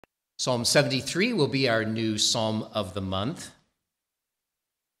Psalm 73 will be our new psalm of the month.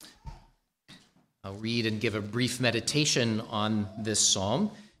 I'll read and give a brief meditation on this psalm.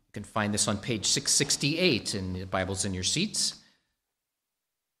 You can find this on page 668 in the Bibles in your seats.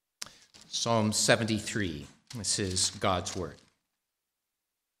 Psalm 73. This is God's word.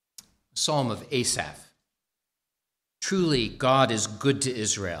 Psalm of Asaph. Truly, God is good to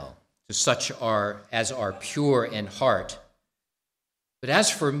Israel, to such as are pure in heart. But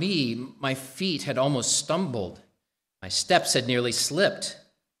as for me, my feet had almost stumbled. My steps had nearly slipped.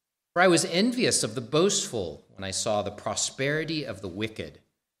 For I was envious of the boastful when I saw the prosperity of the wicked.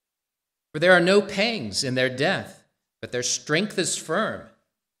 For there are no pangs in their death, but their strength is firm.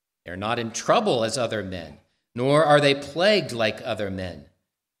 They are not in trouble as other men, nor are they plagued like other men.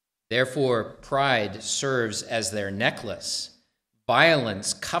 Therefore, pride serves as their necklace.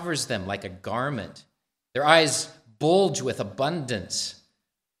 Violence covers them like a garment. Their eyes bulge with abundance.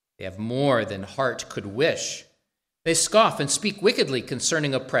 They have more than heart could wish. They scoff and speak wickedly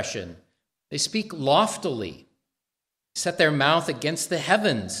concerning oppression. They speak loftily, set their mouth against the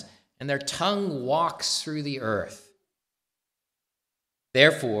heavens, and their tongue walks through the earth.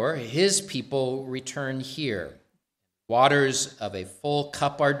 Therefore, his people return here. Waters of a full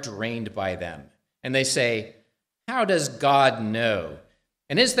cup are drained by them. And they say, how does God know?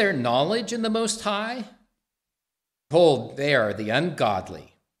 And is there knowledge in the Most High? Behold, they are the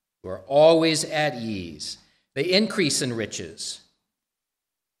ungodly, who are always at ease. They increase in riches.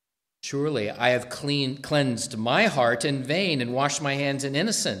 Surely I have cleansed my heart in vain and washed my hands in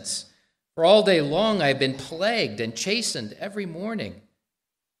innocence. For all day long I have been plagued and chastened every morning.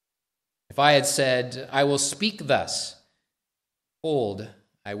 If I had said, I will speak thus, behold,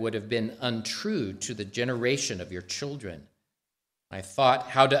 I would have been untrue to the generation of your children. I thought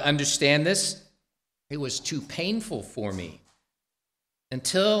how to understand this. It was too painful for me,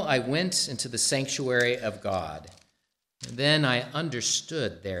 until I went into the sanctuary of God. And then I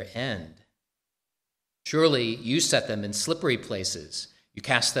understood their end. Surely you set them in slippery places. You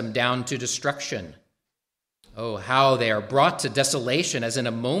cast them down to destruction. Oh, how they are brought to desolation as in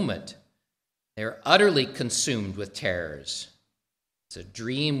a moment. They are utterly consumed with terrors. It's a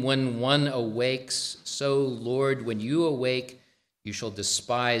dream when one awakes. So, Lord, when you awake, you shall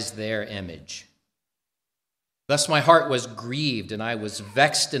despise their image. Thus my heart was grieved, and I was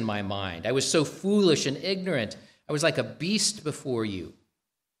vexed in my mind. I was so foolish and ignorant. I was like a beast before you.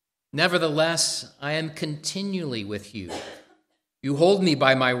 Nevertheless, I am continually with you. You hold me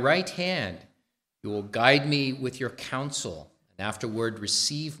by my right hand. You will guide me with your counsel, and afterward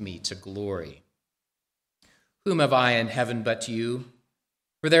receive me to glory. Whom have I in heaven but you?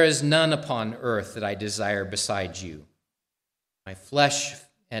 For there is none upon earth that I desire besides you. My flesh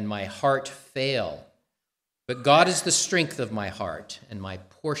and my heart fail, but God is the strength of my heart and my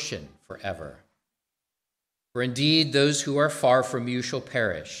portion forever. For indeed, those who are far from you shall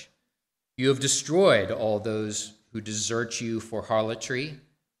perish. You have destroyed all those who desert you for harlotry.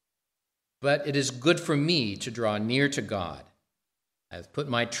 But it is good for me to draw near to God. I have put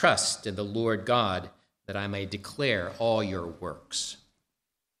my trust in the Lord God, that I may declare all your works.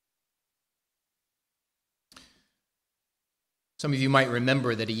 Some of you might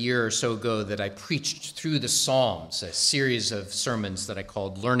remember that a year or so ago that I preached through the Psalms, a series of sermons that I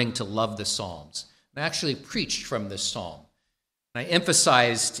called Learning to Love the Psalms. I actually preached from this psalm. I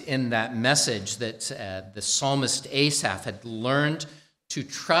emphasized in that message that the psalmist Asaph had learned to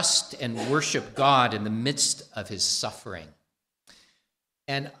trust and worship God in the midst of his suffering.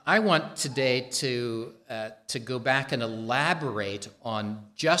 And I want today to go back and elaborate on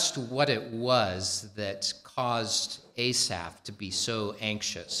just what it was that caused Asaph to be so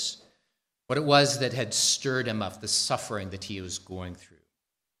anxious, what it was that had stirred him up, the suffering that he was going through.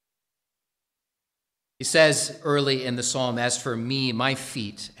 He says early in the psalm, as for me, my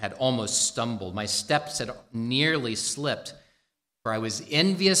feet had almost stumbled. My steps had nearly slipped, for I was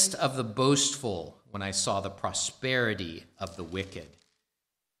envious of the boastful when I saw the prosperity of the wicked.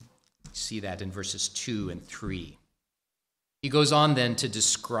 You see that in verses 2 and 3. He goes on then to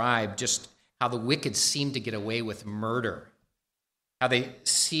describe just how the wicked seem to get away with murder, how they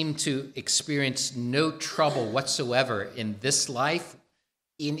seem to experience no trouble whatsoever in this life.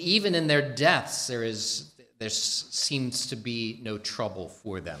 Even in their deaths, there seems to be no trouble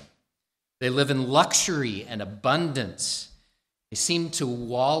for them. They live in luxury and abundance. They seem to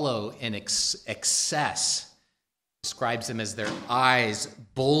wallow in excess. Describes them as their eyes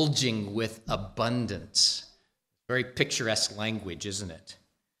bulging with abundance. Very picturesque language, isn't it?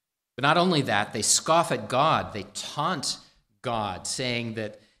 But not only that, they scoff at God. They taunt God, saying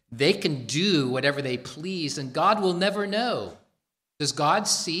that they can do whatever they please, and God will never know. Does God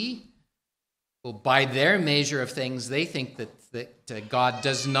see? Well, by their measure of things, they think that God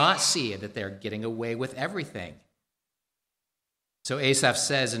does not see it, that they're getting away with everything. So Asaph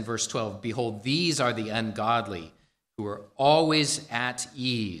says in verse 12, "Behold, these are the ungodly who are always at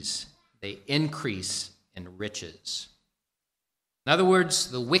ease. They increase in riches." In other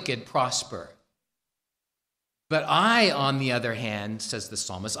words, the wicked prosper. But I, on the other hand, says the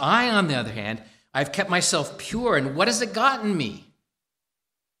psalmist, I, on the other hand, I've kept myself pure, and what has it gotten me?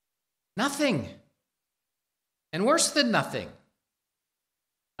 Nothing. And worse than nothing.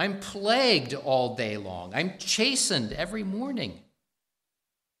 I'm plagued all day long. I'm chastened every morning.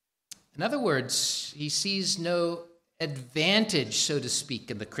 In other words, he sees no advantage, so to speak,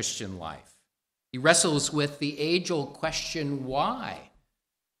 in the Christian life. He wrestles with the age-old question, why?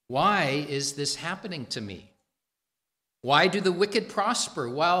 Why is this happening to me? Why do the wicked prosper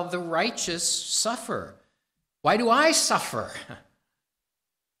while the righteous suffer? Why do I suffer? And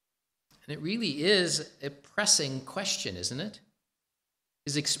it really is a pressing question, isn't it?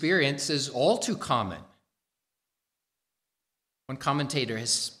 His experience is all too common. One commentator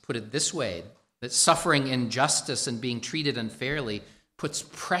has put it this way, that suffering injustice and being treated unfairly puts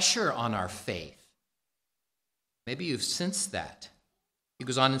pressure on our faith. Maybe you've sensed that. He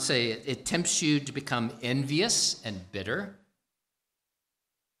goes on and say, it tempts you to become envious and bitter.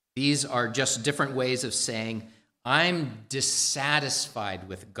 These are just different ways of saying, I'm dissatisfied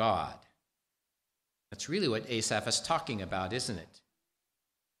with God. That's really what Asaph is talking about, isn't it?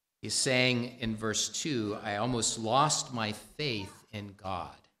 He's saying in verse 2, I almost lost my faith in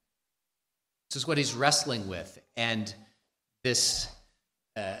God. This is what he's wrestling with. And this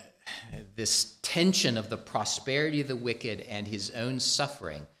tension of the prosperity of the wicked and his own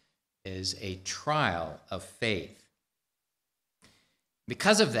suffering is a trial of faith.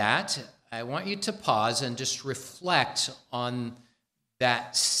 Because of that, I want you to pause and just reflect on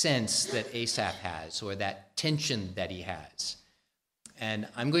that sense that Asaph has, or that tension that he has. And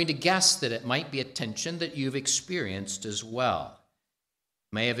I'm going to guess that it might be a tension that you've experienced as well.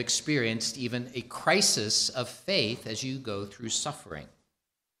 You may have experienced even a crisis of faith as you go through suffering.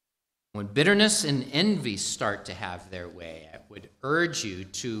 When bitterness and envy start to have their way, I would urge you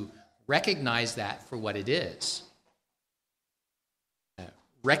to recognize that for what it is.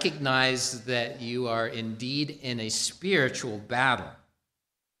 Recognize that you are indeed in a spiritual battle.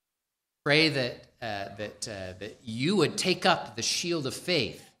 Pray that you would take up the shield of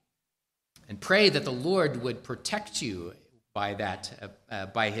faith, and pray that the Lord would protect you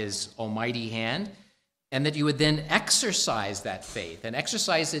by his almighty hand, and that you would then exercise that faith, and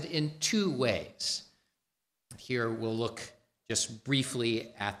exercise it in two ways. Here we'll look just briefly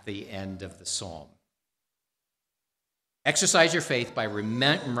at the end of the psalm. Exercise your faith by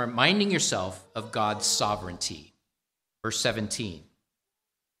reminding yourself of God's sovereignty. Verse 17.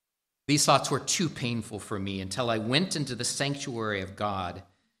 These thoughts were too painful for me until I went into the sanctuary of God.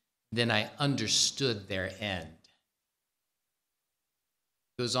 Then I understood their end.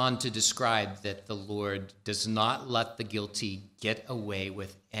 It goes on to describe that the Lord does not let the guilty get away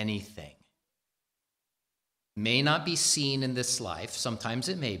with anything. It may not be seen in this life. Sometimes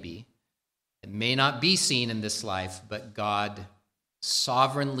it may be. It may not be seen in this life, but God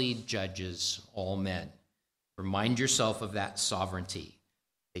sovereignly judges all men. Remind yourself of that sovereignty.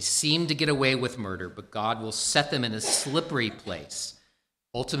 They seem to get away with murder, but God will set them in a slippery place,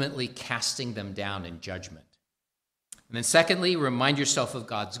 ultimately casting them down in judgment. And then secondly, remind yourself of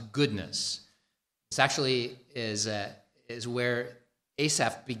God's goodness. This actually is where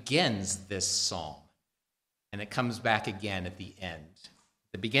Asaph begins this psalm, and it comes back again at the end.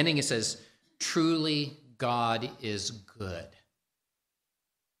 At the beginning it says, truly God is good.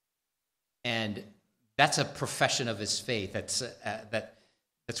 And that's a profession of his faith.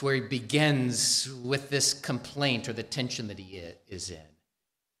 That's where he begins with this complaint or the tension that he is in.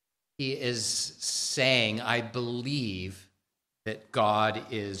 He is saying, I believe that God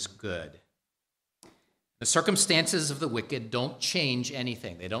is good. The circumstances of the wicked don't change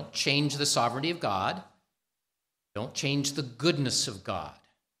anything. They don't change the sovereignty of God. Don't change the goodness of God.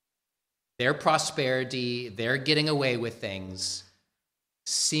 Their prosperity, their getting away with things,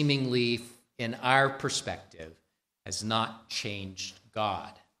 seemingly in our perspective, has not changed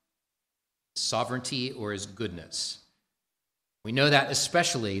God, his sovereignty or his goodness. We know that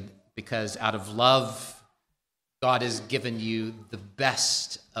especially because out of love, God has given you the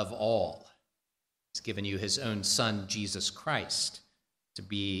best of all. He's given you his own Son, Jesus Christ, to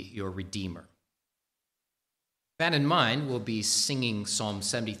be your Redeemer. With that in mind, we'll be singing Psalm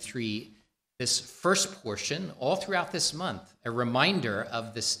 73, this first portion, all throughout this month, a reminder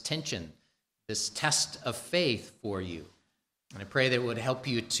of this tension, this test of faith for you. And I pray that it would help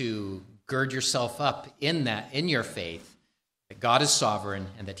you to gird yourself up in your faith, that God is sovereign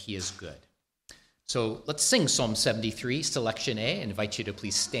and that he is good. So let's sing Psalm 73, selection A, and invite you to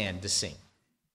please stand to sing.